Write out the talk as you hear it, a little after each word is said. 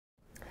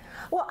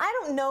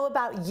I don't know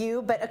about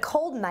you, but a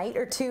cold night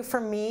or two for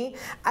me,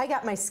 I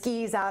got my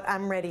skis out.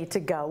 I'm ready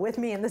to go. With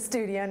me in the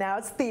studio now,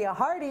 it's Thea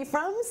Hardy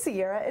from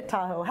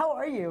Sierr-A-Tahoe. How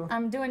are you?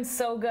 I'm doing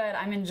so good.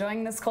 I'm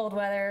enjoying this cold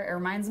weather. It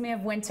reminds me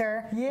of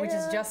winter, which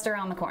is just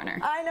around the corner.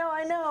 I know,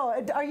 I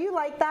know. Are you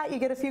like that? You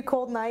get a few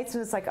cold nights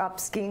and it's like, up,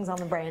 skiing's on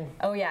the brain.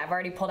 Oh yeah, I've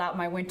already pulled out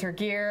my winter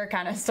gear,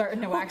 kind of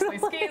starting to wax my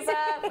skis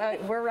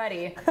up. We're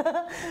ready.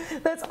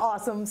 That's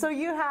awesome. So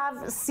you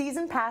have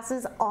season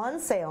passes on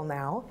sale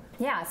now.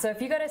 Yeah, so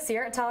if you go to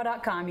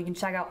Sierr-A-Tahoe.com, you can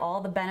check out all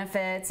the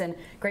benefits and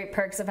great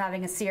perks of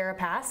having a Sierra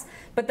Pass.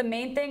 But the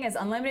main thing is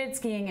unlimited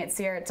skiing at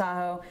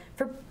Sierr-A-Tahoe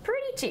for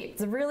pretty cheap.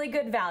 It's a really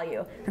good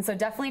value. And so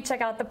definitely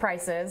check out the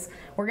prices.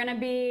 We're going to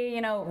be,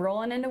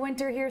 rolling into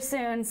winter here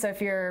soon. So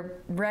if you're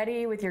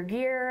ready with your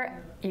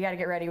gear, you got to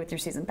get ready with your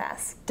season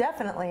pass.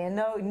 Definitely. And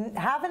no,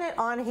 having it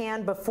on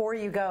hand before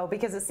you go,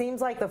 because it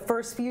seems like the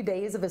first few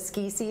days of a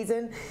ski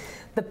season,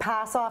 the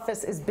pass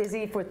office is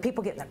busy with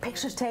people getting their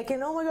pictures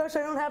taken. Oh my gosh,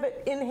 I don't have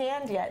it in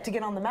hand yet to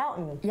get on the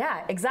mountain.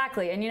 Yeah,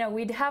 exactly. And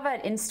we'd have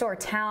an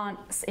in-town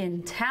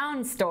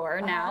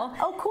store now.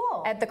 Oh,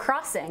 cool. At the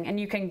crossing, and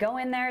you can go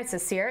in there. It's a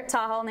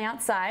Sierr-A-Tahoe on the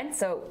outside,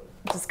 so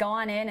just go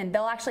on in, and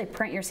they'll actually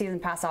print your season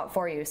pass out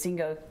for you, so you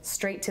can go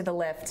straight to the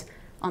lift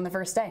on the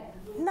first day.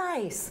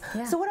 Nice.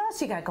 Yeah. So what else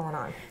you got going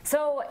on?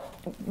 So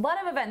a lot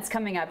of events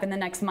coming up in the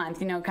next month,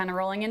 kind of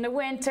rolling into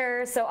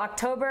winter. So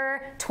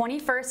October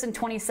 21st and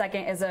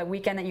 22nd is a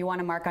weekend that you want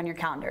to mark on your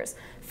calendars.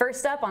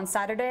 First up, on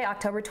Saturday,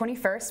 October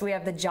 21st, we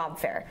have the job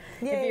fair.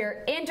 Yay. If you're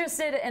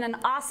interested in an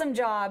awesome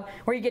job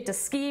where you get to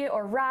ski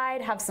or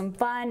ride, have some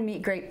fun,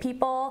 meet great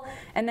people,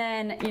 and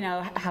then,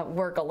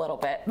 work a little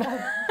bit. But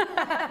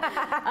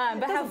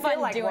have fun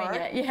like doing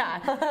it.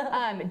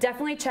 Yeah.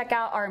 Definitely check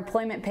out our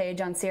employment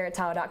page on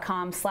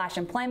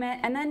Sierr-A-Tahoe.com/employment,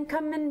 and then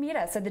come and meet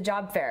us at the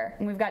job fair.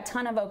 And we've got a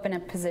ton of open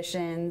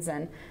positions,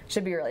 and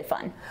should be really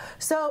fun.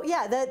 So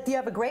yeah, you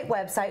have a great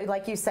website,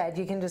 like you said.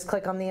 You can just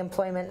click on the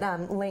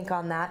employment link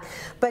on that.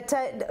 But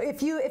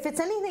if it's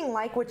anything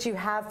like what you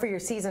have for your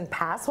season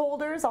pass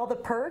holders, all the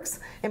perks,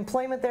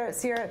 employment there at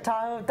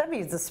Sierr-A-Tahoe, that'd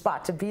be the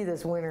spot to be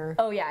this winter.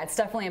 Oh yeah, it's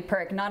definitely a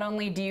perk. Not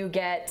only do you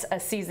get a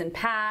season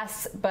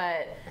pass,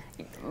 but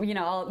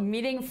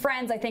meeting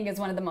friends, I think, is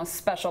one of the most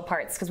special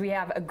parts, because we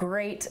have a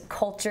great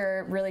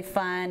culture, really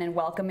fun and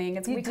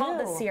welcoming. We call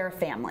it the Sierra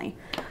family.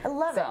 I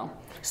love it.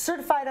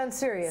 Certified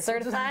unserious.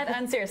 Certified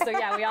unserious. So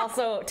yeah, we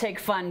also take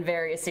fun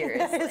very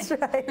seriously. That's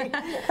right.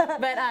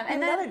 But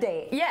and another then,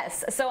 date.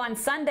 Yes. So on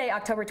Sunday,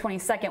 October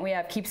 22nd, we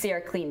have Keep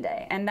Sierra Clean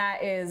Day, and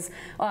that is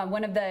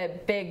one of the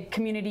big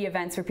community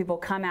events where people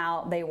come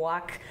out, they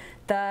walk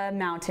the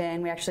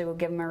mountain. We actually will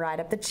give them a ride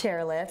up the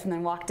chairlift and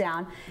then walk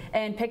down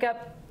and pick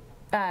up.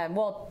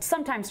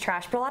 Sometimes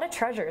trash, but a lot of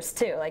treasures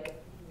too.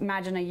 Like,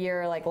 imagine a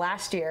year like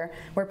last year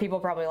where people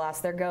probably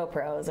lost their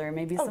GoPros or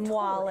maybe some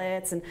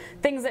wallets and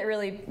things that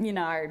really,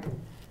 are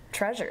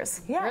treasures.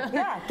 Yeah,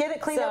 yeah. Get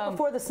it cleaned up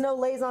before the snow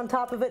lays on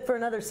top of it for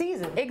another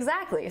season.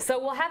 Exactly. So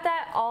we'll have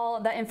all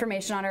that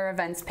information on our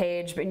events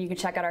page, and you can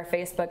check out our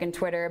Facebook and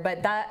Twitter.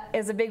 But that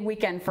is a big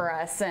weekend for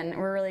us, and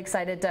we're really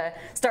excited to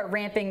start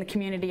ramping the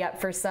community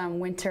up for some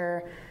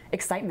winter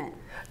excitement.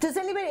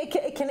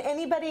 Can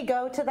anybody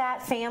go to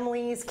that?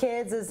 Families,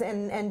 kids,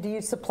 and do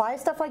you supply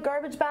stuff like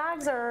garbage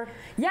bags or?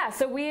 Yeah,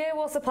 so we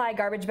will supply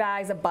garbage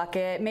bags, a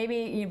bucket, maybe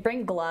you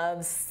bring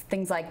gloves,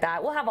 things like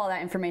that. We'll have all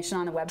that information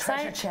on the website.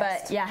 Treasure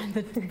chest. But yeah,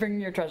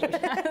 bring your treasure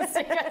chest.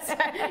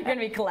 You're gonna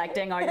be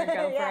collecting all your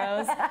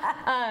GoPros.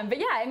 Yeah. But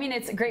yeah, I mean,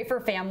 it's great for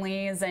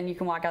families, and you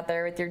can walk out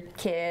there with your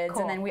kids.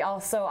 Cool. And then we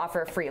also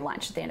offer a free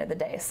lunch at the end of the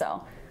day.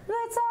 So.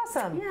 That's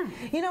awesome.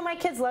 Yeah. My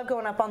kids love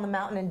going up on the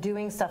mountain and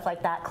doing stuff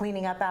like that,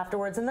 cleaning up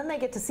afterwards, and then they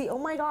get to see, oh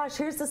my gosh,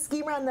 here's the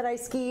ski run that I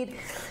skied.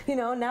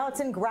 Now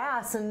it's in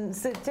grass, and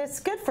it's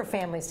good for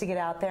families to get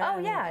out there. Oh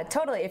yeah,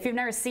 totally. If you've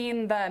never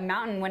seen the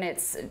mountain when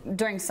it's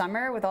during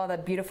summer with all the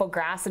beautiful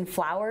grass and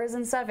flowers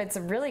and stuff, it's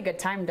a really good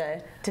time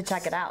to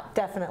check it out.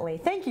 Definitely.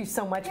 Thank you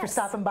so much for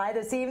stopping by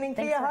this evening,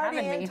 Thea Hardy,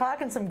 and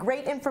talking some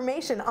great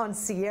information on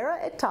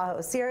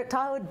Sierra-A-Tahoe.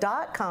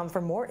 Sierr-A-Tahoe.com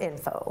for more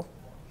info.